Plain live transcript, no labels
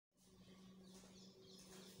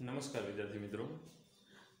નમસ્કાર વિદ્યાર્થી મિત્રો,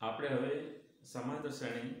 આપણે હવે સમાંતર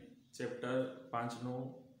શ્રેણી ચેપ્ટર 5 નો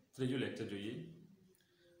ત્રીજું લેક્ચર જોઈએ।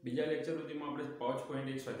 બીજા લેક્ચર સુધીમાં આપણે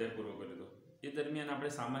 5.1 સ્વાધ્યાય પૂરો કર્યો હતો। એ દરમિયાન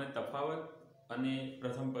આપણે સામાન્ય તફાવત અને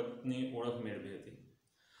પ્રથમ પદની ઓળખ મેળવી હતી।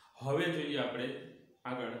 હવે જોઈએ આપણે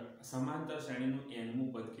આગળ સમાંતર શ્રેણીનું nમું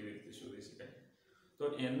પદ કેવી રીતે શોધી શકાય। તો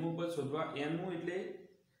nમું પદ શોધવા, nમું એટલે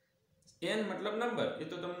n मतलब नंबर, ये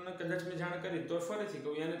तो તમને કદાચ મેં જાણ કરી તો ફરીથી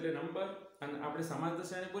કહું, n એટલે નંબર અને આપણે સમાંતર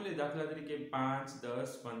શ્રેણી બોલીએ દાખલા તરીકે 5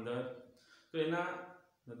 10 15 તો એના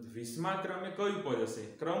 20મા ક્રમે કયું પદ હશે,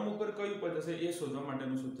 ક્રમ ઉપર કયું પદ હશે એ શોધવા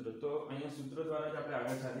માટેનું સૂત્ર। તો અહીંયા સૂત્ર દ્વારા જ આપણે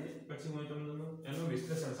આગળ ચાલીએ, પછી હું તમને એનું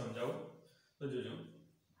વિશ્લેષણ સમજાવું। તો જોજો,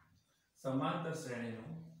 સમાંતર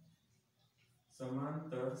શ્રેણીનું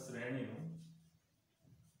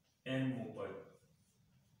nમું પદ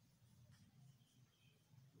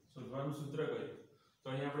શોધવાનું સૂત્ર કયું, તો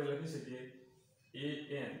અહીં આપણે લખી શકીએ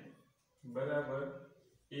an બરાબર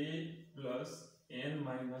a પ્લસ n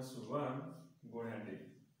માઈનસ 1 ગુણ્યા d।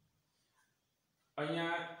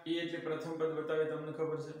 અહીંયા a એટલે પ્રથમ પદ બતાવે, તમને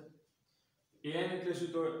ખબર છે। n એટલે શું,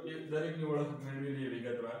 તો એ દરેકની ઓળખ મેળવી લઈએ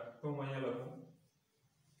વિગતવાર। તો હું અહીંયા લખું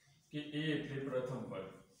કે a એટલે પ્રથમ પદ,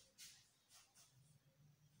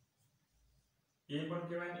 a પણ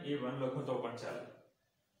કહેવાય ને, a1 લખો તો પણ ચાલે।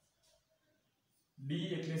 d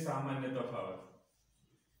એટલે સામાન્ય તફાવત,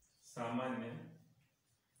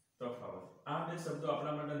 આ બે શબ્દો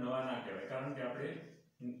આપણા માટે નવા ના કહેવાય, કારણ કે આપણે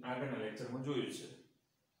આગળના લેક્ચરમાં જોયું છે।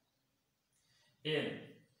 n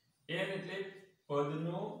એટલે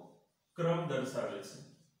પદનો ક્રમ દર્શાવે છે,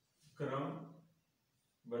 ક્રમ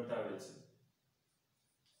બતાવે છે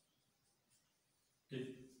કે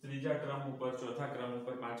ત્રીજા ક્રમ ઉપર, ચોથા ક્રમ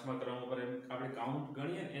ઉપર, પાંચમા ક્રમ ઉપર એમ આપણે કાઉન્ટ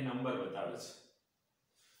ગણીએ એ નંબર બતાવે છે।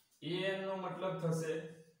 an નો મતલબ થશે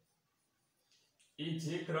એ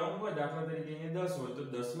જે ક્રમ હોય, દાખલા તરીકે અહીંયા 10 હોય તો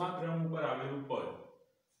 10મા ક્રમ ઉપર આવેલું પદ,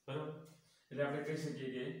 બરાબર। એટલે આપણે કહી શકીએ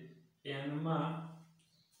કે n માં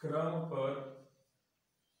ક્રમ પર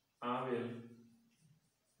આવેલ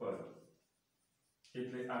પદ,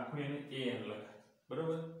 એટલે આખું એને an લખાય,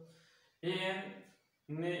 બરાબર। an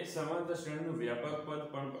ને સમાંતર શ્રેણીનું વ્યાપક પદ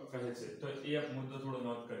પણ કહે છે। તો એ મુદ્દો થોડો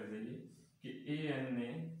નોટ કરી દઈએ કે an ને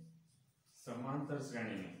સમાંતર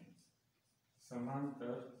શ્રેણીનું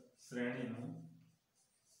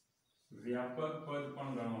વ્યાપક પદ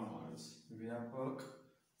પણ ગણવામાં આવે છે।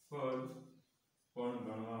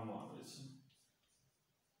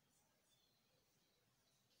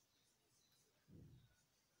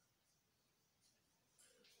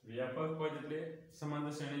 વ્યાપક પદ એટલે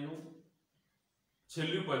સમાંતર શ્રેણીનું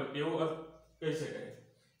છેલ્લું પદ, એવો અર્થ કહી શકાય।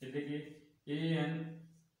 એટલે કે an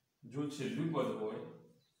જો છેલ્લું પદ હોય,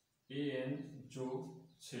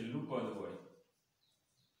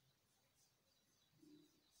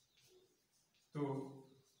 તો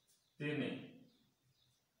તેને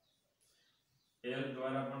l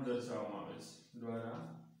દ્વારા પણ દર્શાવવામાં આવે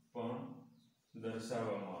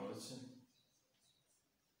છે।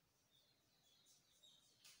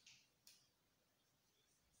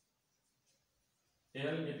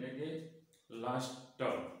 l એટલે કે લાસ્ટ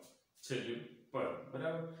ટર્મ, છેલ્લું પદ,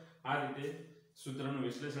 બરાબર। આ રીતે સૂત્રનું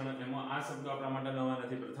વિશ્લેષણ, એમાં આ શબ્દો આપણા માટે નવા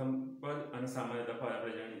નથી। પ્રથમ પદ અને સામાન્ય તફાવત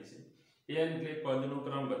આપણે જાણીએ છીએ। n એટલે પદનો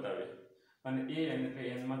ક્રમ બતાવે અને an એટલે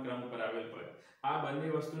n માં ક્રમ પર આવેલ પદ। આ બંને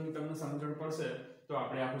વસ્તુની તમને સમજણ પડશે તો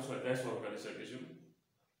આપણે આખું સ્વાધ્યાય સોલ્વ કરી શકીશું।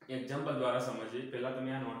 એક્ઝામ્પલ દ્વારા સમજીએ, પહેલા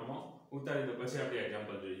તમે આ નોટમાં ઉતારી દો, પછી આપણે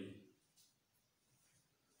એક્ઝામ્પલ જોઈએ।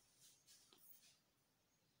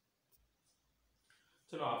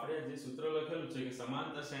 ચલો, આપણે જે સૂત્ર લખેલું છે કે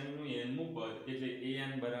સમાંતર શ્રેણીનું nમું પદ એટલે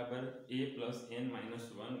an બરાબર a પ્લસ n માઈનસ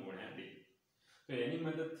 1 ગુણ્યા d। તો એની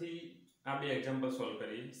મદદથી આ બે એક્ઝામ્પલ સોલ્વ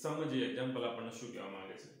કરીએ, સમજીએ એક્ઝામ્પલ આપણને શું કહેવા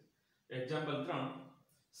માંગે છે। એક્ઝામ્પલ 3,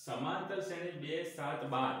 સમાંતર શ્રેણી 2 7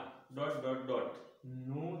 12 ડોટ ડોટ ડોટ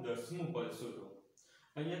નું 10મું પદ શોધો।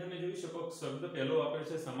 અહીંયા તમે જોઈ શકો શબ્દ પહેલો આપેલ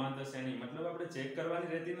છે સમાંતર શ્રેણી, મતલબ આપણે ચેક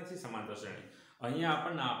કરવાની રહેતી નથી સમાંતર શ્રેણી, અહીંયા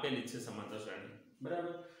આપણને આપેલી છે સમાંતર શ્રેણી,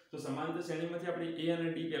 બરાબર। તો સમાંતર શ્રેણીમાંથી આપણે a અને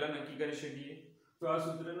d પહેલા નક્કી કરી શકીએ। તો આ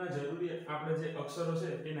સૂત્રના જરૂરી આપણે જે અક્ષરો છે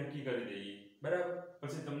એ નક્કી કરી દઈએ, બરાબર।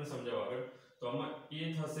 પછી તમને સમજાવું આગળ। તો આમાં a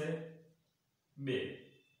થશે 2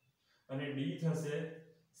 અને d થશે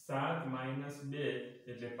 7 માઈનસ 2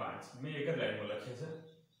 એટલે 5। મેં એક જ લાઈનમાં લખ્યા છે,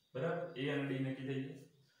 બરાબર। a અને d નક્કી થઈ ગયા।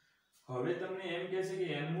 હવે તમને એમ કહે છે કે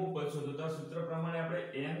nમું પદ શોધો, તો આ સૂત્ર પ્રમાણે આપણે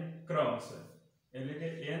n ક્રમ છે, એટલે કે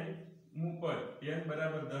nમું પદ n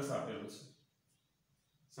બરાબર 10 આપેલું છે।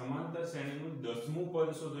 સમાંતર શ્રેણીનું 10મું પદ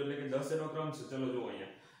શોધો, એટલે કે 10 એનો ક્રમ છે। ચલો જો,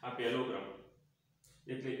 અહીંયા આ પહેલો ક્રમ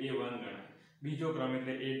એટલે a1 ગણાય, બીજો ક્રમ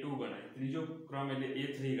એટલે a2 ગણાય, ત્રીજો ક્રમ એટલે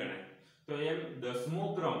a3 ગણાય। તો એમ 10મો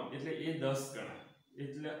ક્રમ એટલે a10 ગણાય।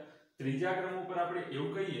 એટલે ત્રીજા ક્રમ ઉપર આપણે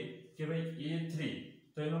એવું કહીએ કે ભાઈ a3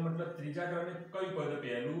 તો એનો મતલબ ત્રીજા ક્રમે કયું પદ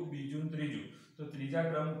પહેલું બીજું ત્રીજું તો ત્રીજા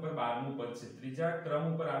ક્રમ ઉપર 12મું પદ છે ત્રીજા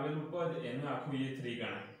ક્રમ ઉપર આવેલું પદ એનું આખું a3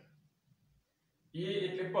 ગણાય a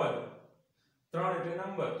એટલે પદ 3 એટલે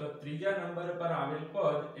નંબર તો ત્રીજા નંબર પર આવેલ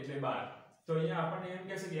પદ એટલે 12 તો અહીંયા આપણને એમ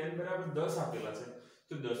કહે છે કે n બરાબર 10 આપેલા છે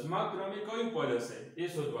તો 10મા ક્રમે કયું પદ હશે એ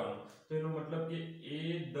શોધવાનું તો એનો મતલબ કે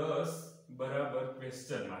a10 બરાબર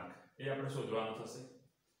ક્વેશ્ચન માર્ક એ આપણે શોધવાનું થશે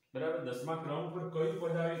બરાબર 10મા ક્રમ પર કયું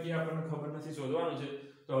પદ આવે એ આપણને ખબર નથી શોધવાનું છે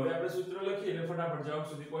તો હવે આપણે સૂત્ર લખીએ એટલે ફટાફટ જવાબ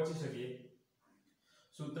સુધી પહોંચી શકીએ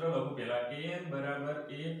સૂત્ર લખો પહેલા an બરાબર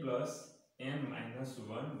a plus n minus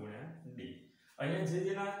 1 ગુણ્યા d અહીંયા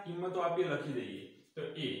જેના કિંમતો આપી લખી દઈએ તો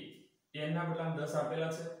a n ના બદલામાં 10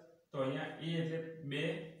 આપેલા છે તો અહીંયા a એટલે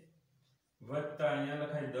 2 વત્તા અહીંયા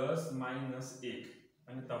લખાય 10 minus 1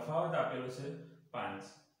 અને તફાવત આપેલો છે 5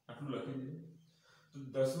 આટલું લખી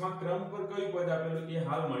દીધું તો 10મા ક્રમ પર કયું પદ આપેલું એ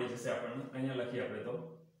હાલ મળી જશે આપણને અહીંયા લખી આપણે તો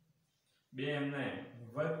 2m ના m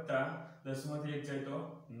વત્તા 10 માંથી 1 જાય તો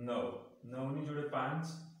 9 9 ની જોડે 5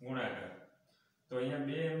 ગુણાકાર તો અહીંયા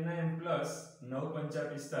 2m ના m પ્લસ 9 5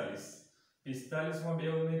 45 45 માં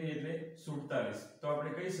 2 ઉમેરી એટલે 47 તો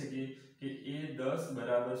આપણે કહી શકીએ કે a10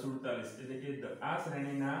 બરાબર 47 એટલે કે આ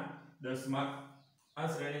શ્રેણીના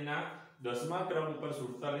 10મા ક્રમ ઉપર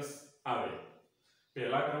 47 આવે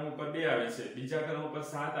પહેલા ક્રમ ઉપર 2 આવે છે બીજા ક્રમ ઉપર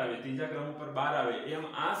 7 આવે ત્રીજા ક્રમ ઉપર 12 આવે એમ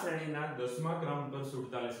આ શ્રેણીના 10મા ક્રમ ઉપર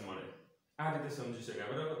 47 મળે આ રીતે સમજી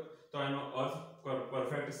શકાય બરાબર તો એનો અર્થ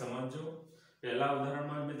પરફેક્ટ સમજજો પહેલા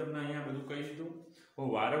ઉદાહરણમાં મેં તમને અહીંયા બધું કહી દીધું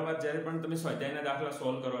હું વારંવાર જ્યારે પણ તમે સ્વાધ્યાયના દાખલા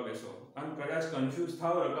સોલ્વ કરવા બેસો અને કદાચ કન્ફ્યુઝ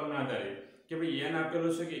થાવ રકમના આધારે કે ભાઈ n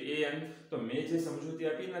આપેલો છે કે an તો મેં જે સમજૂતી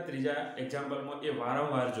આપી ને ત્રીજા એક્ઝામ્પલમાં એ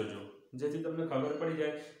વારંવાર જોજો જેથી તમને ખબર પડી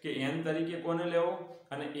જાય કે n તરીકે કોને લેવો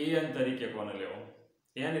અને an તરીકે કોને લેવો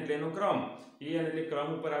n એટલે એનો ક્રમ an એટલે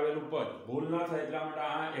ક્રમ ઉપર આવેલું પદ ભૂલ ના થાય એટલા માટે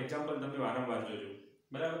આ એક્ઝામ્પલ તમે વારંવાર જોજો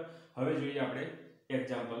બરાબર હવે જોઈએ આપણે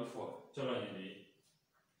એક્ઝામ્પલ 4 ચલો અહીંયા જોઈએ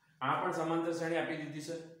આ પણ સમાંતર શ્રેણી આપી દીધી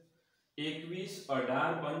છે 21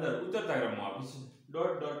 18 15 ઉતરતા ક્રમમાં આપી છે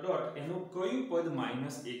ડોટ ડોટ ડોટ એનું કયું પદ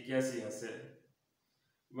 -81 હશે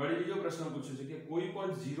વળી બીજો પ્રશ્ન પૂછ્યો છે કે કોઈ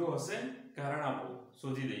પદ 0 હશે કારણ આપો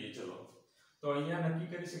શોધી દઈએ ચલો તો અહીંયા નક્કી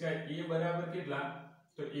કરી શકાય a બરાબર કેટલા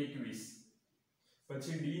તો 21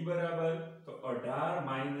 પછી d બરાબર તો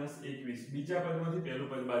 18 21 બીજા પદમાંથી પહેલું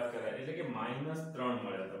પદ બાદ કરાય એટલે કે -3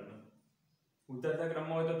 મળે તમને ઉતરતા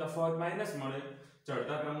ક્રમમાં હોય તો તફાવત માઈનસ મળે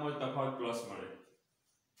ચડતા ક્રમમાં હોય તફાવત પ્લસ મળે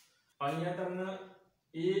અહીંયા તમને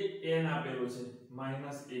an આપેલો છે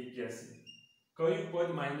 -81 કયું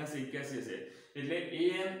પદ -81 છે એટલે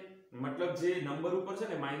an મતલબ જે નંબર ઉપર છે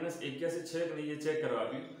ને -81 છે કે નહીં એ ચેક કરવા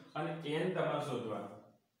આપ્યું અને n તમારે શોધવાનો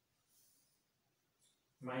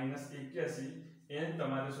 -81 n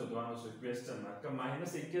તમારે શોધવાનો છે ક્વેશ્ચન માર્ક કે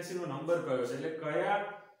 -81 નો નંબર કયો છે એટલે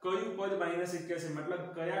કયું પદ -81 મતલબ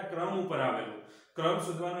કયા ક્રમ ઉપર આવેલું ક્રમ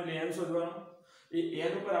શોધવાનો એટલે n શોધવાનો એ n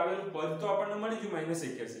ઉપર આવેલું પદ તો આપણને મળી ગયું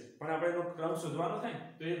 -81 પણ આપણે એનો ક્રમ શોધવાનો થાય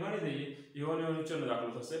તો એ ગણી દઈએ એવો ને એવો નીચેનો દાખલો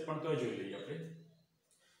થશે પણ તો જોઈ લઈએ આપણે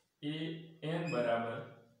an બરાબર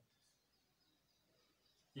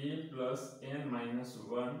a plus n minus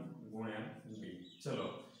 1 ગુણ્યા b ચલો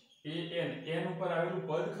n ઉપર આવેલું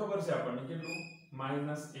પદ ખબર છે આપણને કેટલું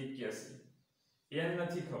 -81 n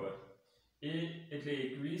નથી ખબર a એટલે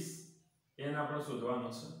 21 n આપણે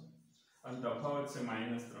શોધવાનો છે અને તફાવત છે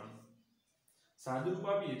 -3 સાદું રૂપ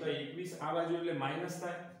આપીએ તો 21 આ બાજુ એટલે માઈનસ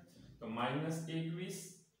થાય તો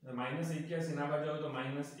 -21 -81 ના બાજુ આવે તો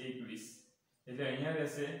 -21 એટલે અહીંયા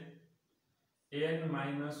રહેશે n -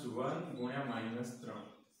 1 ગુણ્યા -3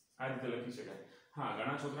 આ રીતે લખી શકાય હા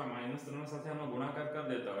ઘણા છોકરા -3 સાથે આનો ગુણાકાર કરી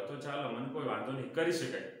દેતા હોય તો ચાલો મને કોઈ વાંધો નહીં કરી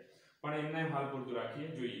શકાય પણ એમને હાલ પૂરતું રાખીએ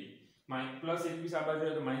જોઈએ +21 આ બાજુ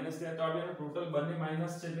આવે તો માઈનસ થાય તો આ બેનો ટોટલ બંને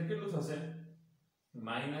માઈનસ છે એટલે કેટલું થશે -8 *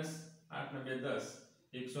 2 = 10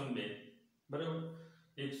 102 બરાબર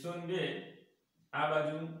 102 આ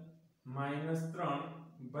બાજુ -3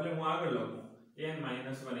 ભલે હું આગળ લખું n -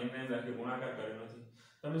 1 એમને રાખી ગુણાકાર કર્યો નથી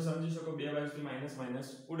તમે સમજી શકો બે બાજુથી માઈનસ માઈનસ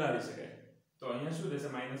ઉડાડી શકાય તો અહીંયા શું રહેશે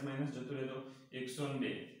માઈનસ માઈનસ જતું રહે તો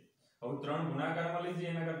 102 હવે 3 ગુણાકારમાં લઈ જઈએ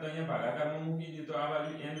એના કરતા અહીંયા ભાગાકારમાં મૂકી દઈએ તો આ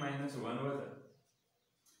બાજુ n - 1 વધે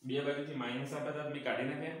બે બાજુથી માઈનસ આપ્યા હતા મેં કાઢી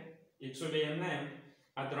નાખ્યા 102 m ના m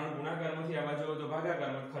આ 3 ગુણાકારમાંથી આ બાજુ તો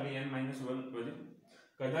ભાગાકારમાં ખાલી n - 1 વધ્યું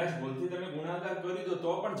કદાચ ભૂલથી તમે ગુણાકાર કરી દો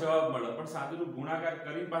તો પણ જવાબ મળે પણ સાદું ગુણાકાર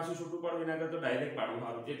કરીને પાછું છૂટું પાડવું એના કરતા ડાયરેક્ટ પાડવું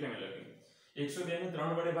સારું એટલે મેં લખ્યું 102 ને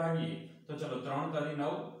 3 વડે ભાગીએ તો ચલો 3 તરી 9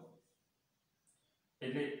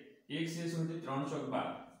 એટલે 1 છે સુધી 3 ચોક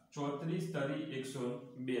 12 34 તરી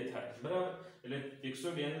 102 થાય બરાબર એટલે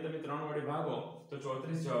 102 ને તમે 3 વડે ભાગો તો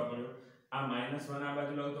 34 જવાબ મળ્યો આ -1 આ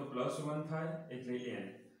બાજુ લાવો તો +1 થાય એટલે n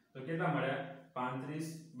તો કેટલા મળ્યા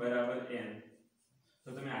 35 = n તો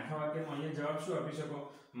તમે આખા વાક્યનો અહીંયા જવાબ શું આપી શકો?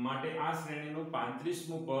 માટે આ શ્રેણીનું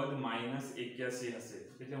 35મું પદ -81 હશે.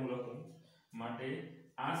 એટલે હું લખું માટે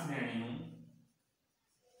આ શ્રેણીનું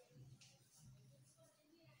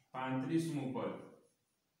 35મું પદ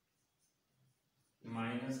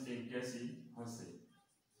 -81 હશે.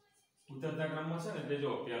 ઉતરતા ક્રમમાં છે ને એટલે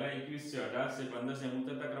જો પહેલા 21 છે, 18 છે, 15 છે,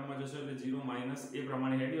 ઉતરતા ક્રમમાં જશો એટલે 0 માઈનસ એ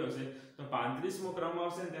પ્રમાણે હેડ્યો હશે. તો 35મો ક્રમ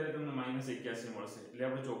આવશે ને ત્યારે તમને -81 મળશે. એટલે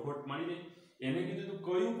આપણે ચોખવટ મળી ગઈ. એને કીધું તો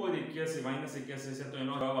કયું પદ 81 -81 છે, તો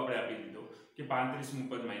એનો જવાબ આપણે આપી દીધો કે 35મું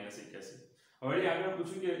પદ -81. હવે આગળ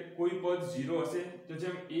પૂછ્યું કે કોઈ પદ 0 હશે, તો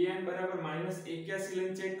જેમ an બરાબર -81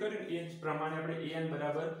 લઈને ચેક કર્યું એ જ પ્રમાણે આપણે an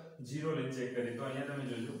બરાબર 0 લઈને ચેક કરીએ. તો અહીંયા તમે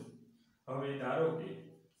જોજો, હવે ધારો કે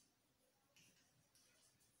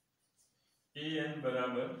an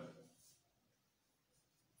બરાબર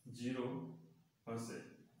 0 હશે,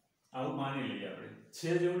 આવું માની લઈએ આપણે. છે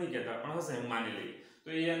જેવું નહીં કહેતા પણ હશે એમ માની લઈએ. તો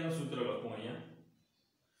an નું સૂત્ર લખું અહીંયા.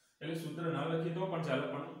 એટલે સૂત્ર ના લખી તો પણ ચાલે,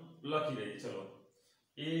 પણ લખી દઈએ. ચલો,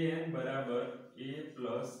 an બરાબર a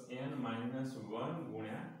plus n minus 1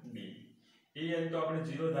 ગુણ્યા b. an તો આપણે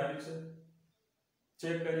 0 ધાર્યું છે.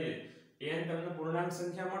 ચેક કરીએ, n તમને પૂર્ણાંક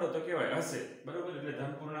સંખ્યા મળે તો કહેવાય હશે, બરોબર? એટલે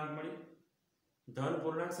ધન પૂર્ણાંક મળી, ધન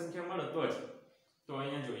પૂર્ણાંક સંખ્યા મળે તો જ. તો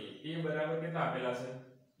અહીંયા જોઈએ a બરાબર કેટલા આપેલા છે?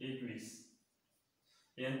 21.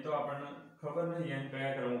 n તો આપણને ખબર નથી n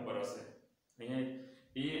કયા ક્રમ ઉપર હશે. અહીંયા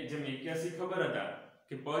a જેમ 81 ખબર હતા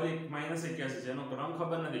કે પદ -81 છે, એનો ક્રમ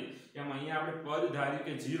ખબર નથી, એમ અહીંયા આપણે પદ ધાર્યું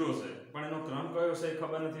કે 0 છે, પણ એનો ક્રમ કયો છે એ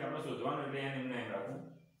ખબર નથી. આપણે શોધવાનું, એટલે n એમને એમ રાખું.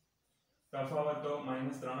 તફાવત તો -3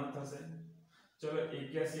 જ થશે. ચલો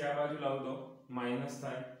 81 આ બાજુ લાવ તો માઈનસ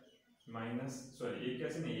થાય,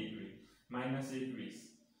 -21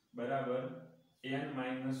 બરાબર n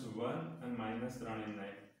 -1 અને -3 એમ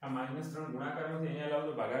નાય. આ -3 ગુણાકારમાંથી અહીંયા લાવ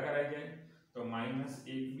તો ભાગાકાર આવી જાય. તો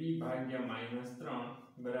 -1b ભાગ્યા -3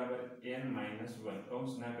 બરાબર n -1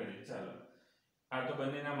 કૌંસ ના કરીએ. ચાલો, આ તો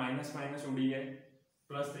બંનેના માઈનસ માઈનસ ઉડી જાય,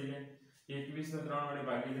 પ્લસ થઈ જાય. 21 ને 3 વડે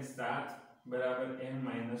ભાગીને 7 બરાબર n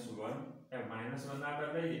 -1. એ -1 ના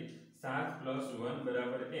આગળ લઈ જઈએ, 7 + 1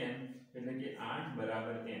 બરાબર n, એટલે કે 8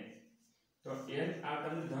 બરાબર n. તો n આ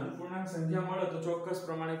તમને ધન પૂર્ણાંક સંખ્યા મળે તો ચોક્કસ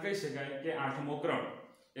પ્રમાણે કહી શકાય કે 8મો ક્રમ,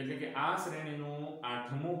 એટલે કે આ શ્રેણીનું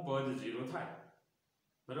 8મું પદ 0 થાય,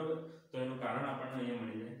 બરાબર? તો એનું કારણ આપણને અહીંયા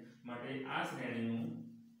મળી જાય. માટે આ શ્રેણીનું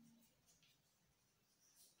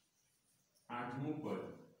 8મું પદ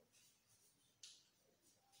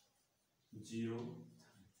 0.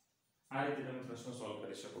 આ રીતે તમે પ્રશ્ન સોલ્વ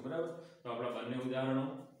કરી શકો, બરાબર? તો આપણા બંને ઉદાહરણો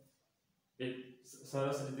એક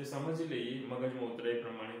સરસ રીતે સમજી લઈએ, મગજમાં ઉતરે એ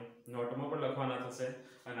પ્રમાણે નોટમાં પણ લખવાના થશે.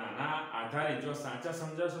 અને આના આધારે જો સાચા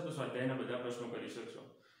સમજાશો તો સ્વાધ્યાયના બધા પ્રશ્નો કરી શકશો.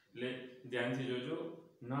 એટલે ધ્યાનથી જોજો,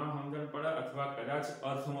 ન સમજણ પડે અથવા કદાચ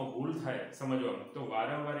અર્થમાં ભૂલ થાય સમજવામાં, તો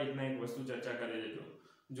વારંવાર એકના એક વસ્તુ ચર્ચા કરી લેજો.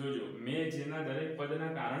 જોજો, મેં જેના દરેક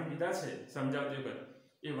પદના કારણ કીધા છે સમજાવતી વખત,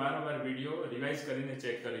 એ વારંવાર વિડીયો રિવાઇઝ કરીને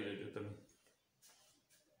ચેક કરી લેજો તમે.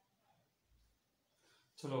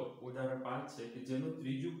 ચલો, ઉદાહરણ 5 છે કે જેનું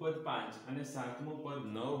ત્રીજું પદ 5 અને સાતમું પદ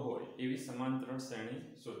 9 હોય એવી સમાંતર શ્રેણી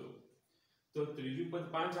શોધો. તો ત્રીજું પદ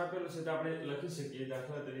 5 આપેલું છે, તો આપણે લખી શકીએ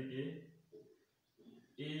દાખલા તરીકે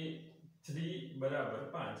a3 બરાબર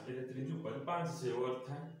 5, એટલે ત્રીજું પદ 5 છે એવો અર્થ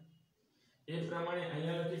થાય. એ પ્રમાણે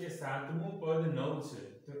અહીંયા લખીએ કે સાતમું પદ 9 છે,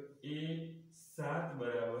 તો a7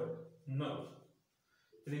 બરાબર 9.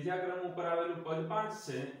 ત્રીજા ક્રમ ઉપર આવેલું પદ 5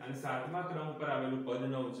 છે અને સાતમા ક્રમ ઉપર આવેલું પદ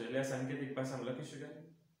 9 છે, એટલે આ સાંકેતિક ભાષામાં લખી શકાય.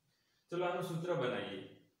 ચલો, આનું સૂત્ર બનાવીએ.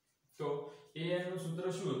 તો an નું સૂત્ર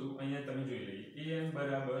શું હતું અહીંયા તમે જોઈ લઈએ. an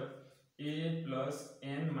બરાબર a plus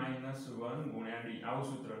n minus 1 ગુણ્યા d, આવું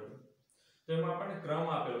સૂત્ર હતું. તો એમાં આપણને ક્રમ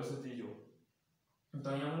આપેલો છે ત્રીજો. તો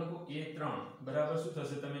અહીંયા હું લખું a3 બરાબર શું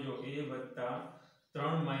થશે તમે જો, a વત્તા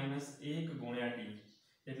 3 minus 1 ગુણ્યા d,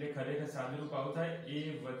 એટલે ખરેખર સાદુરૂપ આવું થાય, a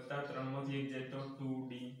વત્તા 3 માંથી 1 જાય તો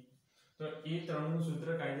 2d. તો a3 નું સૂત્ર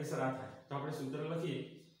કાયદેસર આ થાય. તો આપણે સૂત્ર લખીએ,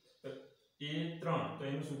 તો a3, તો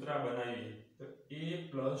એનું સૂત્ર આ બનાવીએ, તો a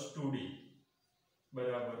plus 2d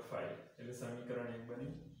બરાબર 5, એટલે સમીકરણ 1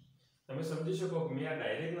 બન્યું. તમે સમજી શકો કે મેં આ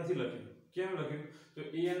ડાયરેક્ટ નથી લખ્યું. કેમ લખ્યું? તો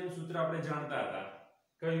a નું સૂત્ર આપણે જાણતા હતા,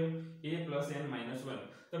 કયું? a plus n minus 1.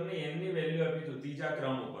 તમને n ની વેલ્યુ આપી તો ત્રીજા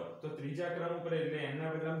ક્રમ ઉપર, તો ત્રીજા ક્રમ ઉપર એટલે n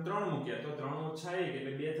ના બદલામાં 3 મૂક્યા, તો 3 ઓછા 1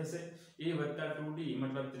 એટલે 2 થશે. a વત્તા 2d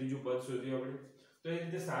મતલબ ત્રીજું પદ શોધ્યું આપણે. તો એ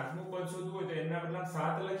રીતે સાતમું પદ શોધવું હોય તો n ના બદલામાં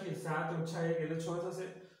 7 લખીએ, 7 ઓછા 1 એટલે 6 થશે.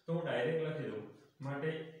 તો હું ડાયરેક્ટ લખી દઉં, માટે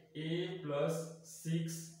a plus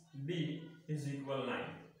 6d is equal 9.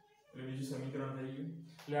 એટલે બીજું સમીકરણ થઈ ગયું.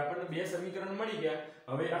 એટલે આપણને બે સમીકરણ મળી ગયા.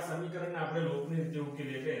 હવે આ સમીકરણને આપણે લોપની રીતે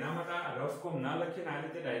ઉકેલીએ, એટલે એના માટે આ રફ ફોર્મ ના લખીને આ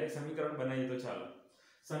રીતે ડાયરેક્ટ સમીકરણ બનાવીએ તો ચાલો.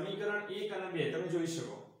 સમીકરણ 1 અને 2 તમે જોઈ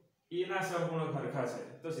શકો a ના સહગુણક સરખા છે,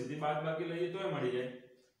 તો સીધી બાદબાકી લઈએ તોય મળી જાય.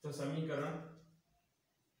 તો સમીકરણ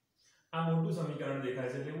આ મોટું સમીકરણ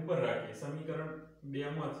દેખાય છે એટલે ઉપર રાખીએ. સમીકરણ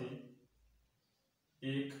 2 માંથી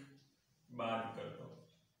 1 બાદ કરતો,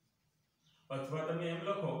 અથવા તમે એમ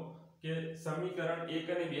લખો કે સમીકરણ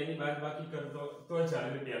 1 અને 2 ની બાદબાકી કરતો તો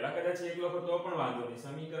ચાલે. પહેલા કદાચ 1 લખો તો પણ વાંધો નહીં.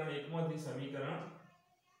 સમીકરણ 1 માંથી સમીકરણ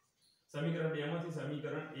 2 માંથી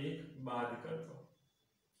સમીકરણ 1 બાદ કરતો.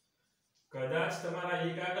 કદાચ તમારા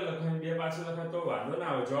 1 આગળ લખાય 2 પાછળ લખાય તો વાંધો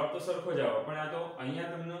ના આવે, જવાબ તો સરખો જ આવે. પણ આ તો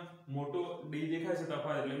અહીંયા તમને મોટો ડી દેખાય છે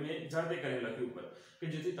તફાવત, એટલે મેં જાતે કરી લખ્યું ઉપર કે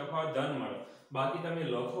જેથી તફાવત ધન મળે. બાકી તમે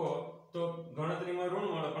લખો તો ગણતરીમાં ઋણ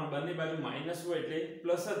મળે, પણ બંને બાજુ માઈનસ હોય એટલે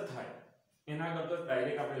પ્લસ જ થાય. એના કરતા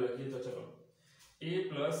ડાયરેક્ટ આપણે લખીએ તો ચલો a +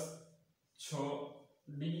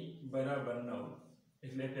 6d = 9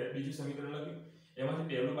 એટલે કે બીજું સમીકરણ લખ્યું. એમાંથી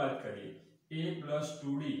પહેલું બાદ કરીએ. a +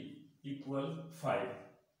 2d = 5.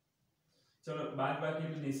 ચલો બાદબાકી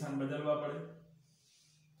એટલે નિશાન બદલવા પડે.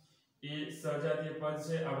 a સજાતીય પદ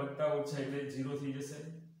છે, આ વત્તા ઓછા એટલે 0 થઈ જશે.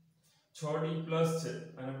 6d પ્લસ છે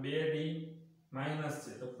અને 2d માઈનસ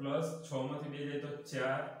છે તો પ્લસ 6 માંથી 2 જાય તો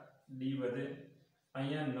 4d વધે.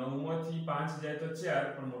 અહીંયા 9 માંથી 5 જાય તો 4,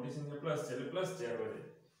 પણ મોટી સંખ્યા પ્લસ છે એટલે પ્લસ 4 વધે.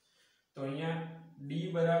 તો અહીંયા d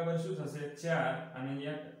બરાબર શું થશે 4, અને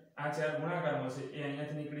અહીંયા આ 4 ગુણાકારમાં છે એ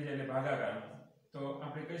અહીંયાથી નીકળી જાય એટલે ભાગાકારમાં. તો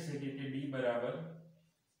આપણે કહી શકીએ કે d બરાબર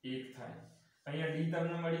 1 થાય. અહીંયા d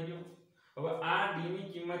તમને મળી ગયું. હવે આ d ની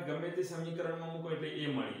કિંમત ગમે તે સમીકરણમાં મૂકો એટલે a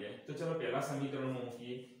મળી જાય. તો ચલો પહેલા સમીકરણમાં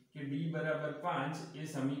મૂકીએ કે d બરાબર 5 એ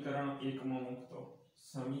સમીકરણ 1 માં મૂકતો.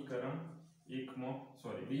 સમીકરણ 1 માં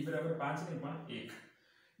સોરી d બરાબર 5 નહીં પણ 1.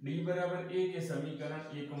 d બરાબર 1 એ સમીકરણ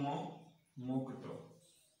 1 માં મૂકતો.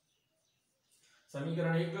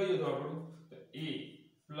 સમીકરણ 1 કયું હતું આપણું? તો a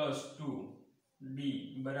 + 2d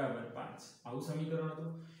બરાબર 5. આવું સમીકરણ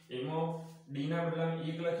હતું. એમાં d ના બદલામાં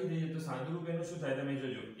 1 લખી દઈએ તો સાદુરૂપ એનું શું થાય તમે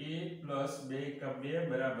જોજો. a + 2 + 2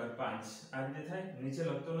 બરાબર 5. આ રીતે થાય. નીચે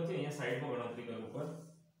લખતો નથી, અહીંયા સાઈડમાં ગણતરી કરું ઉપર.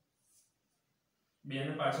 2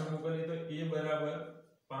 ને પાછળ મોકલીએ તો a બરાબર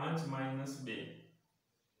 5 - 2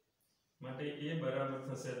 માટે a બરાબર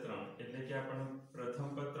થશે 3. એટલે કે આપણને પ્રથમ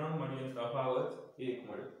પદ 3 મળ્યું અને તફાવત 1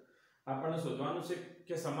 મળ્યો. આપણને શોધવાનું છે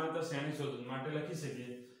કે સમાંતર શ્રેણી શોધવું માટે લખી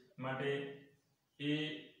શકીએ. માટે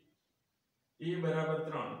a બરાબર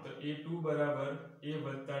 3 તો a2 બરાબર a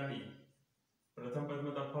 + d. પ્રથમ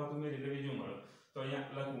પદમાં તફાવત ઉમેરી એટલે બીજું મળે. તો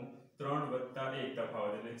અહીંયા લખું 3 + 1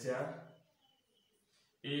 તફાવત એટલે 4.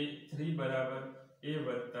 a3 બરાબર a +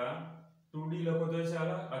 2d લખો તો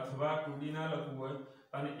ચાલે, અથવા 2d ના લખવું હોય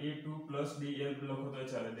અને a2 + dl લખો તો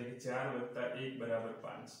ચાલે. એટલે કે 4 + 1 બરાબર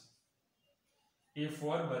 5.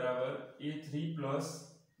 a4 બરાબર a3 +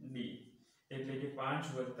 d એટલે કે 5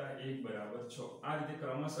 + 1 બરાબર 6. આ રીતે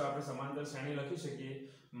ક્રમશઃ આપણે સમાંતર શ્રેણી લખી શકીએ.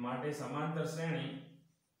 માટે સમાંતર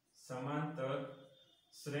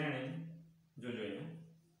શ્રેણી જોજો અહીંયા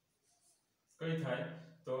કઈ થાય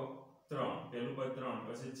તો 3, પહેલું પદ 3,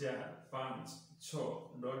 પછી 4, 5, 6 ...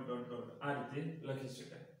 આ રીતે લખી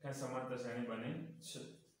શકાય કે સમાંતર શ્રેણી બને છે.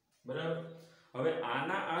 બરાબર. હવે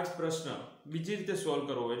આના આ જ પ્રશ્ન બીજી રીતે સોલ્વ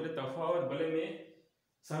કરવો એટલે તફાવત ભલે મેં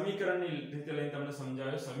સમીકરણની રીતે લઈને તમને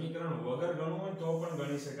સમજાવ્યો, સમીકરણ વગર ગણવું હોય તો પણ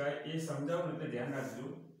ગણી શકાય. એ સમજાવું એટલે ધ્યાન રાખજો,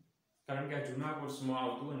 કારણ કે આ જૂના કોર્સમાં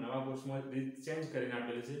આવતું નવા કોર્સમાં રીત ચેન્જ કરીને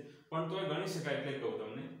આપેલી છે, પણ તોય ગણી શકાય. એટલે કહું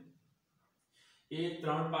તમને a3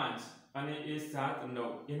 5 અને a7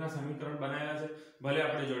 9 એના સમીકરણ બનાવેલા છે. ભલે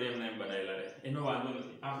આપણે જોડે એમને એમ બનાવેલા રહે, એનો વાંધો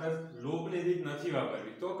નથી. આપણે લોભની રીત નથી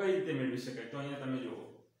વાપરવી તો કઈ રીતે મેળવી શકાય? તો અહીંયા તમે જુઓ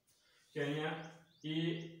કે અહીંયા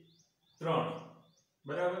a3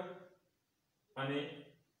 બરાબર અને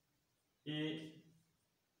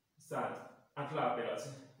a7 આટલા આપેલા છે.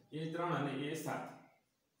 a3 અને a7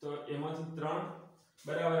 તો એમાંથી 3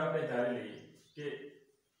 બરાબર આપણે ધારી લઈએ કે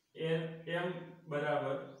m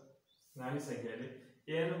બરાબર નાની સંખ્યા એટલે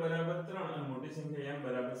n બરાબર 3 અને મોટી સંખ્યા m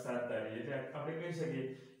બરાબર 7 ધારીએ. એટલે આપણે કહી શકીએ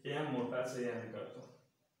m મોટા છે n કરતો.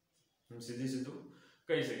 સીધું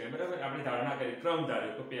કહી શકાય. બરાબર. આપણે ધારણા કરી, ક્રમ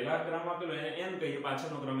ધાર્યો તો પહેલા ક્રમ આપેલો એને n કહીએ,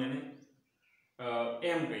 પાછળનો ક્રમ એને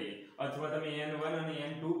m કહીએ, અથવા તમે n1 અને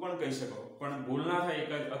n2 પણ કહી શકો. પણ ભૂલ ના થાય એક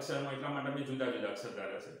જ અક્ષરમાં, એટલા માટે મેં જુદા જુદા અક્ષર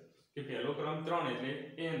ધાર્યા છે કે પહેલો ક્રમ 3 એટલે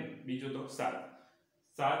n, બીજો તો 7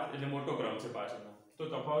 એટલે મોટો ક્રમ છે પાછળનો. તો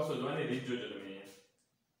તફાવત શોધવાની રીત જોજો તમે.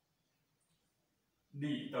 d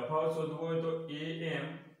તફાવત શોધવો હોય તો am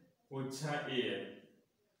 - an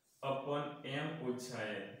m - n.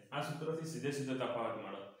 આ સૂત્રથી સીધો તફાવત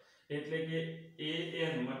મળે. એટલે કે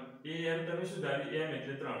am તમે શું ધારી? m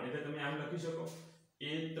એટલે 3, એટલે તમે આમ લખી શકો m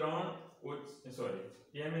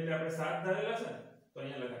એટલે આપણે 7 ધારેલા છે ને, તો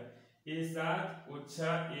અહીંયા લખાય a7 - a3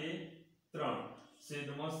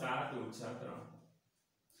 7 - 3.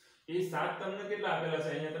 a7 તમને કેટલા આપેલા છે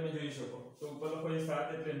અહીંયા તમે જોઈ શકો. તો ઉપર લખો a7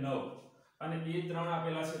 એટલે 9 અને a3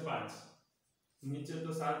 આપેલા છે 5. નીચે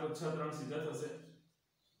તો 7 - 3 સીધા થશે.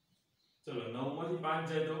 માંથી 5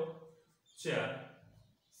 જાય તો 4,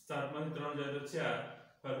 7 માંથી 3 જાય તો 4,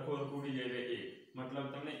 હરખો ઉડી જાય એટલે 1. મતલબ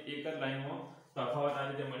તમને એક જ લાઈનમાં તફાવત આ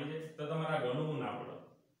રીતે મળી જાય. તો તમારે આ ગણવું ના પડે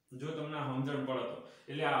જો તમને સમજણ પડે તો.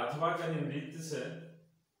 એટલે આ અથવા કની રીત છે,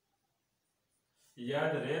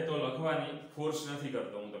 યાદ રહે તો લખવાની, ફોર્સ નથી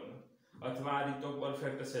કરતો હું તમને. અથવા આ રીત તો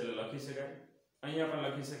પરફેક્ટ છે એટલે લખી શકાય, અહીંયા પણ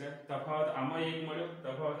લખી શકાય. તફાવત આમાં 1 મળ્યો,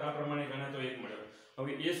 તફાવત આ પ્રમાણે ગણે તો 1 મળ્યો.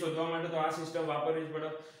 હવે એ શોધવા માટે તો આ સિસ્ટમ વાપરવી જ પડે.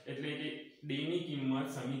 એટલે કે d ની કિંમત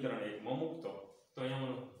સમીકરણ 1 માં મૂકતો. તો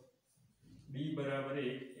અહીંયા d બરાબર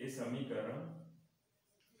 1 એ સમીકરણ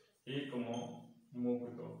 1 માં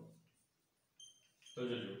મૂકતો. તો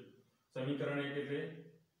જોજો સમીકરણ 1 એટલે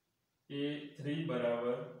a3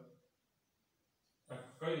 બરાબર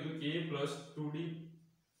કઈ લીધું a + 2d,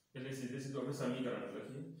 એટલે સીધે સીધું આપણે સમીકરણ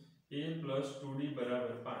લખીએ a + 2d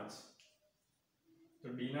બરાબર 5. તો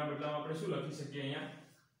d ના બદલામાં આપણે શું લખી શકીએ અહીંયા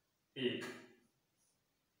 1.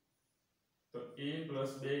 તો a +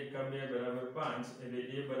 2 * 2 બરાબર 5, એટલે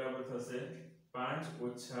a બરાબર થશે 5 -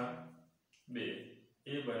 2,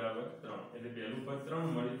 a બરાબર 3. એટલે પહેલું પદ 3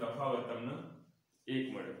 મળ્યું, તફાવત તમને 1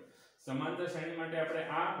 મળ્યો. સમાંતર શ્રેણી માટે આપણે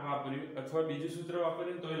આ વાપર્યું અથવા બીજું સૂત્ર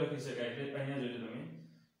વાપરીને તોય લખી શકાય. એટલે અહીંયા જોજો તમે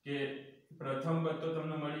કે પ્રથમ પદ તો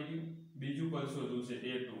તમને મળી ગયું, બીજું પદ શોધવું છે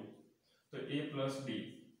a2. તો a + d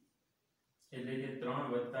એટલે કે 3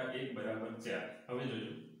 + 1 બરાબર 4. હવે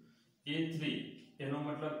જોજો a3 એનો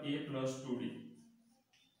મતલબ a + 2d,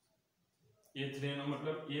 a3 એનો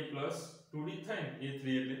મતલબ a + 2d થાય ને. a3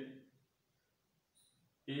 એટલે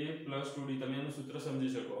a + 2d. તમે એનું સૂત્ર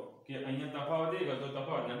સમજી શકો કે અહીંયા તફાવત 1 હતો,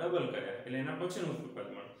 તફાવતના ડબલ કર્યા એટલે એના પછીનું પદ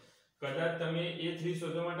મળે. કદાચ તમે a3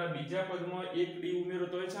 શોધવા માટે બીજા પદમાં 1d ઉમેરો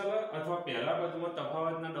તોય ચાલે, અથવા પહેલા પદમાં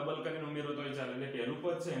તફાવતના ડબલ કરીને ઉમેરો તોય ચાલે. એટલે પહેલું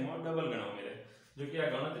પદ છે એમાં ડબલ ગણા ઉમેરે. જો કે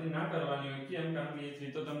આ ગણતરી ના કરવાની હોય, કેમ? કારણ કે a3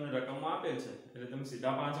 તો તમને રકમમાં આપેલ છે એટલે તમે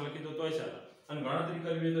સીધા 5 લખી દો તોય ચાલે. અને ગણતરી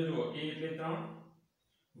કરવી હોય તો જુઓ a એટલે 3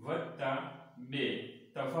 + 2,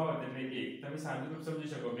 તફાવત એટલે 1. તમે સાદું રૂપ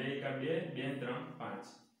સમજી શકો 2 * 2, 2 * 3 = 5.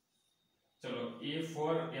 ચલો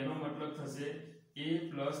a4 એનો મતલબ થશે a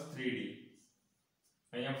 + 3d.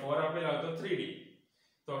 અહીંયા 4 આપેલા તો 3d,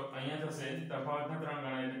 તો અહીંયા થશે તફાવતના 3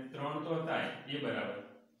 ગણા એટલે 3 તો હતા a બરાબર,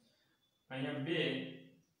 અહીંયા 2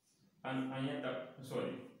 અને અહીંયા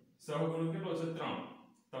સહગુણક કેટલો છે 3,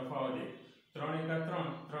 તફાવત 1. 3 * 1 = 3,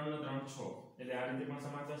 3 * 3 = 6. એટલે આ રીતે પણ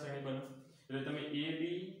સમાંતર શ્રેણી બને. એટલે તમે a +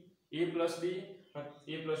 d, a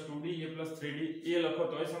 + 2d, a + 3d એ લખો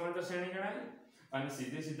તોય સમાંતર શ્રેણી ગણાય. અને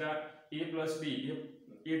સીધે સીધા a + d,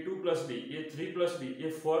 a2 + d, a3 + d,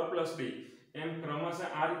 a4 + d એમ ક્રમશઃ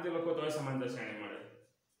આ રીતે લખો તોય સમાંતર શ્રેણી મળે.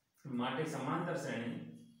 માટે સમાંતર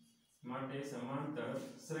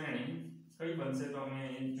શ્રેણી કઈ બનશે તો અમે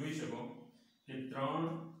જોઈ શકો કે 3,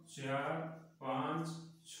 4, 5,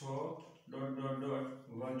 6 ...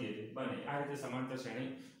 વગેરે બને. આ રીતે સમાંતર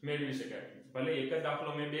શ્રેણી મેળવી શકાય. ભલે એક જ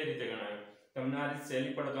દાખલો મેં બે રીતે ગણાવ્યો, તમને આ રીતે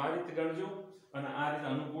સહેલી પડે તો આ રીતે ગણજો, અને આ રીતે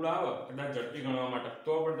અનુકૂળ આવે કદાચ ઝડપી ગણવા માટે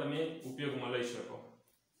તો પણ તમે ઉપયોગમાં લઈ શકો.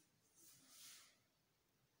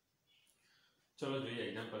 ચલો જોઈએ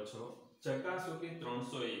એક્ઝામ્પલ 6. ચકાસો કે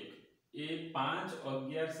 301 એ 5,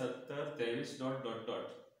 11, 17,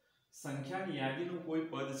 23... સંખ્યાની યાદીનું કોઈ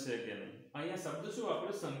પદ છે કે નહીં. અહીંયા શબ્દ શું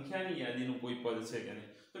આપણે સંખ્યાની યાદીનું કોઈ પદ છે કે નહીં.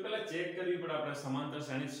 તો પહેલા ચેક કરવી પડે આપણે સમાંતર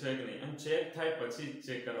શ્રેણી છે કે નહીં, અને ચેક થાય પછી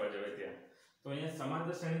ચેક કરવા જવાય ત્યાં. તો અહીંયા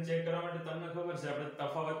સમાંતર શ્રેણી ચેક કરવા માટે તમને ખબર છે આપણે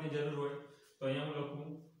તફાવતની જરૂર હોય. તો અહીંયા હું લખું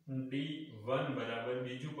d1 બરાબર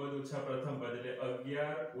બીજું પદ ઓછા પ્રથમ પદ એટલે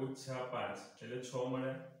 11 - 5 એટલે 6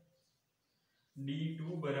 મળે. d2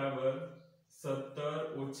 બરાબર 17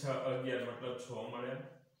 - 11 મતલબ 6 મળે.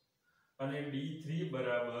 અને d3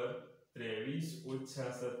 બરાબર 23 -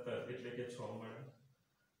 17 એટલે કે 6 મળે.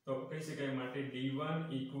 તો કહી શકાય માટે d1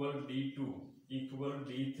 = d2 =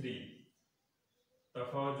 d3.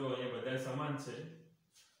 તફાવત જો અહીંયા બધા સમાન છે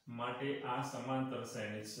માટે આ સમાંતર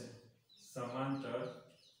શ્રેણી છે. સમાંતર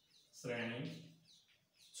શ્રેણી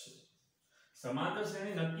છે. સમાંતર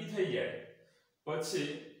શ્રેણી નક્કી થઈ જાય પછી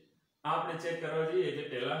આપણે ચેક કરવા જઈએ કે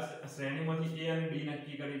પહેલા શ્રેણીમાંથી a અને d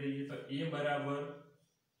નક્કી કરી દઈએ. તો a બરાબર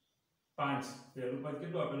 5, પહેલું પદ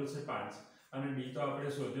કેટલું આપેલું છે 5, અને d તો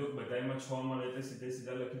આપણે શોધ્યો બધાયમાં 6 મળે એટલે સીધે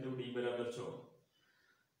સીધા લખી દઉં d બરાબર 6.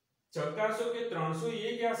 ચકાસો કે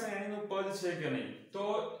 301 આ શ્રેણીનું પદ છે કે નહીં. તો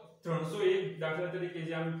 301 દાખલા તરીકે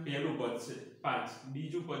જે આમ પહેલું પદ છે 5,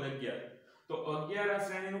 બીજું પદ 11, તો 11 આ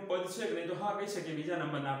શ્રેણીનું પદ છે કે નહીં. તો હા કહી શકીએ બીજા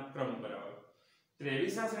નંબરના ક્રમ ઉપર આવે.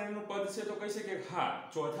 23 આ શ્રેણીનું પદ છે તો કહી શકીએ હા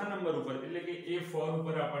ચોથા નંબર ઉપર, એટલે કે a4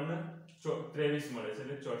 ઉપર આપણને 23 મળે છે,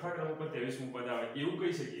 એટલે ચોથા ક્રમ ઉપર 23મું પદ આવે એવું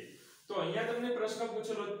કહી શકીએ. તો અહીંયા તમને પ્રશ્ન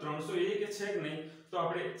પૂછેલો 301 છે કે નહીં. તો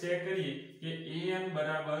આપણે ચેક કરીએ કે an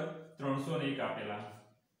બરાબર 301 આપેલા,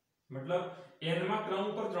 મતલબ n માં ક્રમ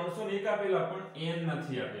ઉપર 301 આપેલા પણ n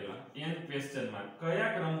નથી આપેલા n ક્વેશ્ચન માર્ક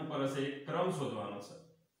કયા ક્રમ ઉપર હશે એ ક્રમ શોધવાનો છે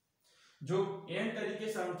જો n તરીકે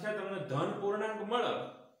સંખ્યા તમને ધન પૂર્ણાંક મળે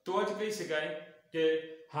તો જ કહી શકાય કે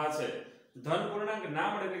હા છે ધન પૂર્ણાંક ના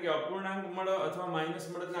મળે એટલે કે અપૂર્ણાંક મળે અથવા માઈનસ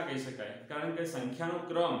મળે ના કહી શકાય કારણ કે સંખ્યાનો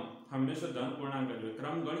ક્રમ હંમેશા ધન પૂર્ણાંક જ હોય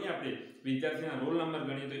ક્રમ ગણીએ આપણે વિદ્યાર્થીના રોલ નંબર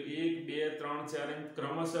ગણીએ તો 1 2 3 4 એમ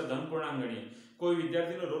ક્રમશઃ ધન પૂર્ણાંક ગણીએ કોઈ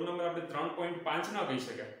વિદ્યાર્થીનો રોલ નંબર આપણે 3.5 ના કહી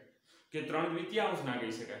શકાય કે 3 દ્વિતીયાંશ ના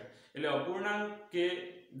કહી શકાય એટલે અપૂર્ણાંક કે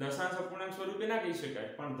દશાંશ અપૂર્ણાંક સ્વરૂપે ના કહી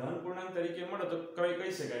શકાય પણ ધન પૂર્ણાંક તરીકે મળે તો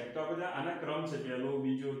કહી શકાય તો આ બધા આના ક્રમ છે પહેલો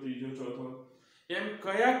બીજો ત્રીજો ચોથો એમ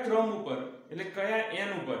કયા ક્રમ ઉપર એટલે કયા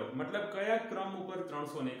n ઉપર મતલબ કયા ક્રમ ઉપર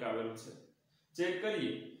 301 આવેલું છે ચેક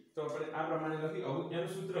કરીએ તો આપણે આ પ્રમાણે લખી આવું એનું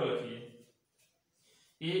સૂત્ર લખીએ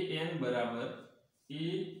an બરાબર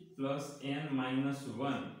a plus n minus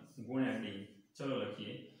 1 ગુણ્યા d ચલો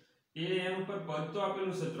લખીએ an ઉપર પદ તો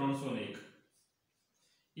આપેલું છે 301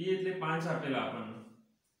 e એટલે 5 આપેલા આપણને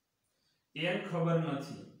n ખબર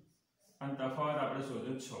નથી અને તફાવત આપણે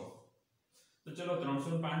શોધ્યો 6 તો ચલો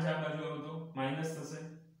 305 આ બાજુ આવો તો માઈનસ થશે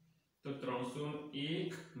તો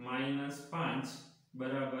 301 minus 5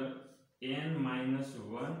 બરાબર n minus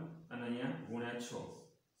 1 અને અહીંયા ગુણ્યા 6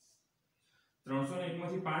 301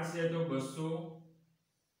 માંથી 5 જાય તો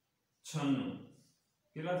 296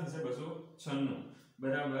 કેટલા થશે 296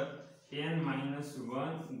 બરાબર n minus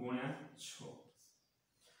 1 ગુણ્યા 6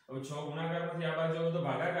 હવે 6 ગુણાકારમાંથી આ બાજુ આવો તો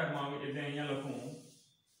ભાગાકારમાં આવે એટલે અહીંયા લખું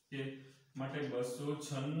કે માટે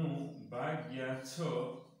 296 ભાગ્યા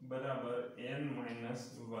 6 બરાબર n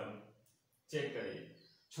minus 1 ચેક કરીએ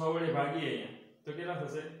 6 વડે ભાગીએ અહીંયા તો કેટલા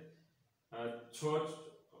થશે 6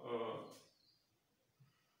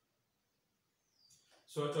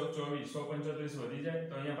 124 135 વધી જાય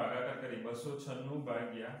તો અહીંયા ભાગાકાર કરી 296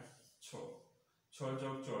 ભાગ્યા 6 6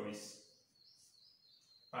 ચોક 24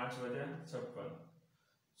 5 વધ્યા 56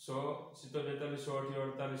 100 77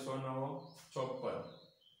 100 48 100 9 54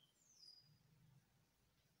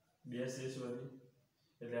 બે શેષ વધી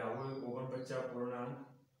એટલે આવો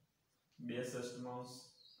 49.2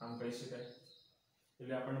 આમ કહી શકાય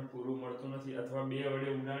એટલે આપણને પૂરું મળતું નથી અથવા બે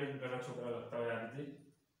વડે ઉડાડી ઘણા છોકરા લખતા હોય આ રીતે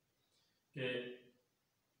કે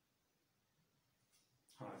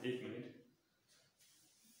હા 1 મિનિટ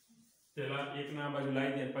પેલા એક ના બાજુ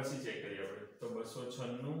લાવી દે પછી ચેક કરીએ આપણે તો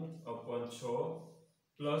 296/6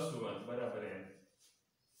 + 1 બરાબર n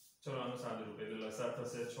ચલો આનું સાદું રૂપ એટલે લસા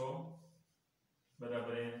થશે 6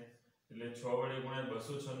 બરાબર n એટલે 6 વડે ગુણ્યા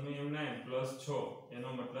 296 એમ ના +6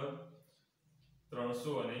 એનો મતલબ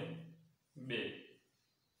 302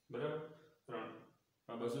 બરાબર 3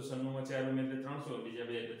 આ 296 માં 4 ઉમેરીએ એટલે 300 બીજા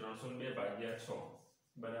 2 એટલે 302 ભાગ્યા 6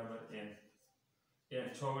 બરાબર n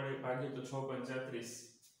 6 વડે ભાગીએ તો 6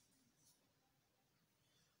 35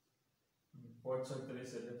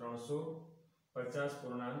 36 એટલે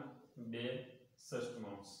 350.2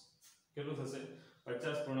 ષષ્ઠમાંશ કેટલું થશે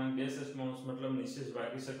 50.2 મતલબ નિશેષ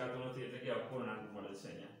ભાગી શકાતો નથી એટલે કે અપૂર્ણાંક મળે છે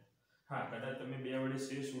અહીંયા હા કદાચ તમે બે વડે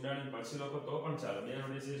શેષ ઉડાડી પછી લખો તો પણ ચાલે બે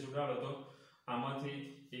વડે શેષ ઉડાડો તો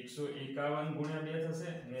આમાંથી 151 ગુણ્યા 2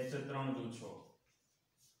 થશે ને 3 દુ 6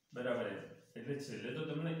 બરાબર એટલે છેલ્લે તો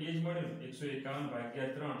તમને એ જ મળ્યું 151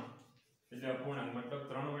 ભાગ્યા 3 એટલે અપૂર્ણાંક મતલબ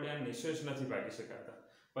 3 વડે આ નિશેષ નથી ભાગી શકાતા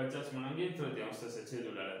 50 થશે છેદ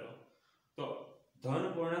ઉડાડે તો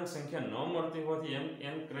ધન પૂર્ણાંક સંખ્યા ન મળતી હોવાથી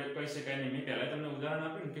એમ કહી શકાય નહીં મેં પહેલા તમને ઉદાહરણ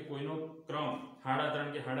આપ્યું કે કોઈનો ક્રમ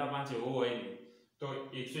 3.5 કે 5.5 એવો હોય નહીં તો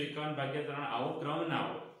 151 ભાગ્યા 3 આવો ક્રમ ના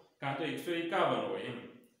હોય કાં તો 151 હોય એમ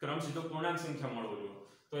ક્રમ સીધો પૂર્ણાંક સંખ્યા મળવો જોઈએ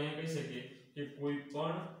તો અહીંયા કહી શકીએ કે કોઈ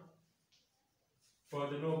પણ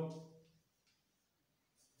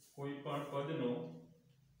પદનો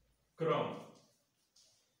ક્રમ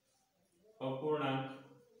અપૂર્ણાંક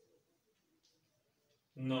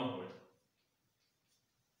ન હોય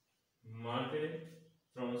માટે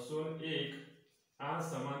 301 આ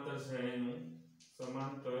સમાંતર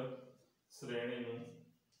શ્રેણીનું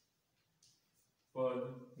પદ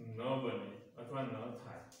ન બને અથવા ન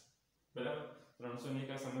થાય બરાબર 301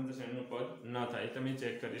 આ સમાંતર શ્રેણીનું પદ ન થાય તમે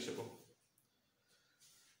ચેક કરી શકો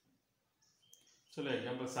ચલો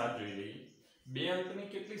એક્ઝામ્પલ 7 જોઈ લઈએ બે અંકની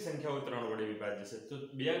કેટલી સંખ્યાઓ 3 વડે વિભાજ્ય છે તો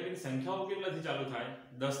બે અંકની સંખ્યાઓ કેટલાથી ચાલુ થાય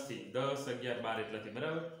 10 થી 10 11 12 એટલાથી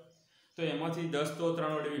બરાબર તો એમાંથી 10 તો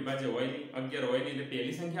 3 વડે વિભાજ્ય હોય નહીં 11 હોય નહીં એટલે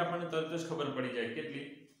પહેલી સંખ્યા આપણને તરત જ ખબર પડી જાય કેટલી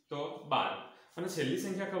તો 12 અને છેલ્લી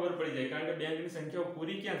સંખ્યા ખબર પડી જાય કારણ કે બે અંકની સંખ્યાઓ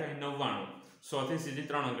પૂરી ક્યાં થાય 99 100 થી સીધી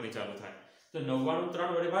 3 અંકની ચાલુ થાય તો 99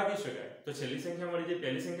 3 વડે ભાગી શકાય તો છેલ્લી સંખ્યા મળી જાય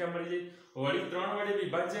પહેલી સંખ્યા મળી જાય વળી 3 વડે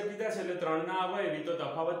વિભાજ્ય કીધા છે એટલે 3 ના અવયવી તો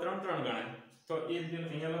તફાવત 3 ગણાય તો એ રીતે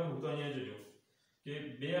અહીંયા લખું તો અહીંયા જોજો કે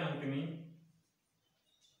બે અંકની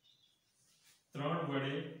 3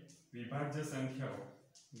 વડે વિભાજ્ય સંખ્યાઓ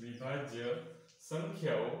વિભાજ્ય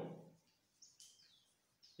સંખ્યાઓ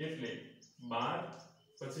એટલે 12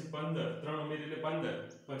 પછી 15 3 ઉમેરી એટલે 15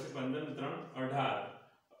 પછી 15 ને 3 18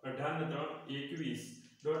 18 ને 3 21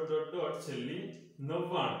 ડોટ ડોટ ડોટ છેલ્લી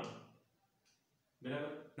 99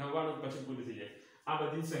 બરાબર 99 પછી પૂરી થઈ જાય આ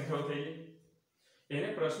બધી સંખ્યાઓ થઈ ગઈ એને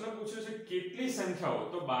પ્રશ્ન પૂછ્યો છે કેટલી સંખ્યાઓ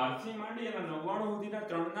તો 12 થી માંડી અને 99 સુધીના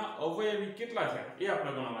ત્રણના અવયવી કેટલા થયા એ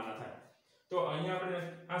આપણે ગણવાના થાય તો અહીંયા આપણે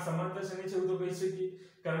આ સમાંતર શ્રેણી છે એવું તો કહી શકીએ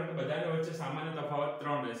કારણ કે બધાની વચ્ચે સામાન્ય તફાવત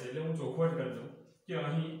 3 રહેશે એટલે હું ચોખવટ કરી દઉં કે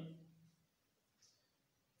અહીં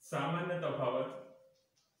સામાન્ય તફાવત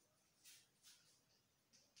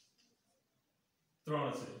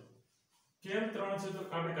 3 છે કેમ 3 છે તો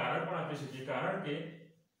આપણે કારણ પણ આપી શકીએ કારણ કે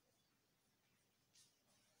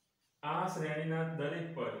આ શ્રેણીના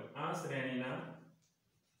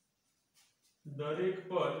દરેક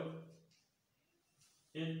પદ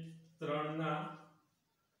એ 3 ના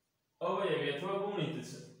અવયવી અથવા ગુણિત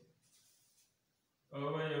છે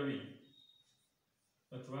અવયવી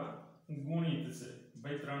અથવા ગુણિત છે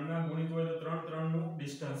ભાઈ 3 ના ગુણિત હોય તો 3 3 નું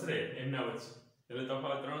ડિસ્ટન્સ રહે એમના વચ્ચે એટલે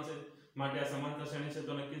તફાવત 3 છે માટે આ સમાંતર શ્રેણી છે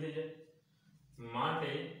તો નક્કી થઈ જાય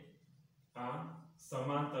માટે આ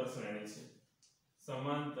સમાંતર શ્રેણી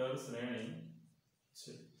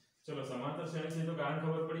છે ચલો સમાંતર શ્રેણી છે તો કારણ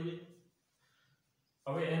ખબર પડી ગઈ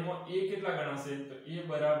હવે એમાં a કેટલા ગણાશે તો a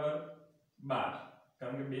બરાબર 12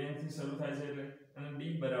 કારણ કે 2 થી શરૂ થાય છે એટલે અને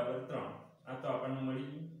b બરાબર 3 આ તો આપણને મળી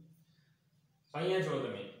ગયું અહીંયા જો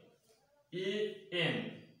તમે a n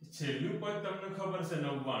છેલ્લું પદ તમને ખબર છે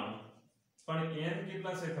 99 પણ n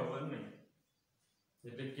કેટલા છે ખબર નહીં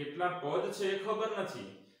એટલે કેટલા પદ છે એ ખબર નથી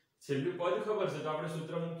છેલ્લું પદ ખબર છે તો આપણે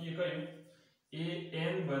સૂત્ર મૂકીએ કયું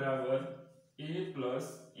an બરાબર a plus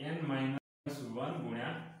n minus 1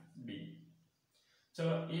 ગુણ્યા b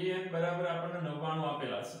ચલો an બરાબર આપણને 99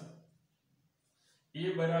 આપેલા છે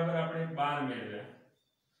a બરાબર આપણે 12 મેળવ્યા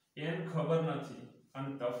n ખબર નથી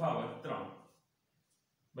અને તફાવત 3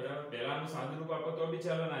 બરાબર પહેલાનું સાદુરૂપ આપો તો બી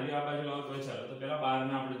ચાલે અને આ બાજુ લાવો તો ચાલે તો પહેલા 12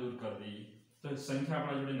 ને આપણે દૂર કરી દઈએ તો સંખ્યા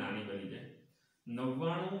આપણા જોડે નાની બની જાય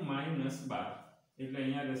 99 minus 12 એટલે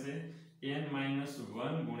અહીંયા રહેશે n minus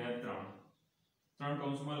 1 ગુણ્યા 3 3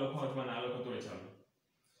 કૌંસમાં લખો અથવા ના લખો તોય ચાલે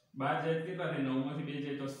 12 જાય કેટલા થાય 9 માંથી 2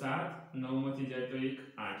 જાય તો 7 9 માંથી જાય તો 1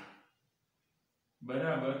 8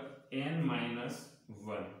 બરાબર n minus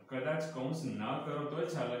 1 કદાચ કૌંસ ન કરો તોય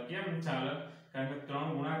ચાલે કેમ ચાલે કારણ કે 3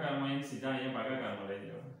 ગુણાકારમાં એને સીધા અહીંયા ભાગાકારમાં લઈ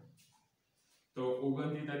જવાના તો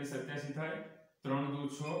 29 તારી 87 થાય 3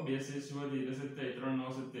 દુ 6 2 6 વધી એટલે 27 3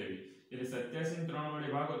 9 27 એટલે 87 ને 3 વડે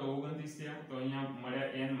ભાગો તો 29 થયા તો અહીંયા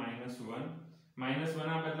મળ્યા n minus 1 minus 1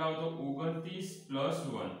 આ બદલાવો તો 29 plus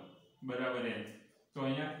 1 બરાબર n તો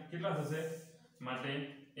અહીંયા કેટલા થશે માટે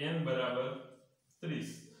n બરાબર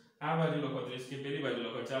 30 આ બાજુ લખો 30 કે પેલી બાજુ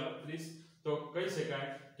લખો ચાલો 30 તો કહી શકાય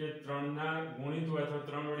કે 3 ના ગુણિત હોય અથવા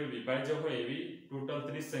 3 વડે વિભાજ્ય હોય એવી ટોટલ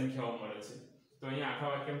 30 સંખ્યાઓ મળે છે તો અહીંયા આખા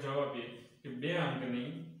વાક્યમાં જવાબ આપીએ કે બે અંકની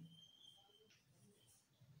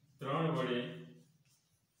 3 વડે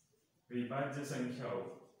વિભાજ્ય સંખ્યાઓ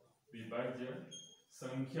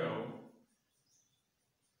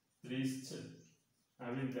 30 છે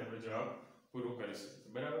આવી રીતે આપણે જવાબ પૂરો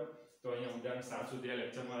કરીશું બરાબર તો અહીંયા ઉદાહરણ 7 સુધી આ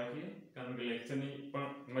લેક્ચરમાં રાખીએ કારણ કે લેક્ચરની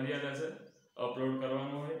પણ મર્યાદા છે અપલોડ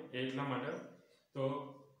કરવાનું હોય એટલા માટે તો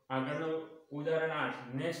આગળનું ઉદાહરણ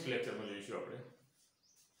 8 નેક્સ્ટ લેક્ચરમાં જોઈશું આપણે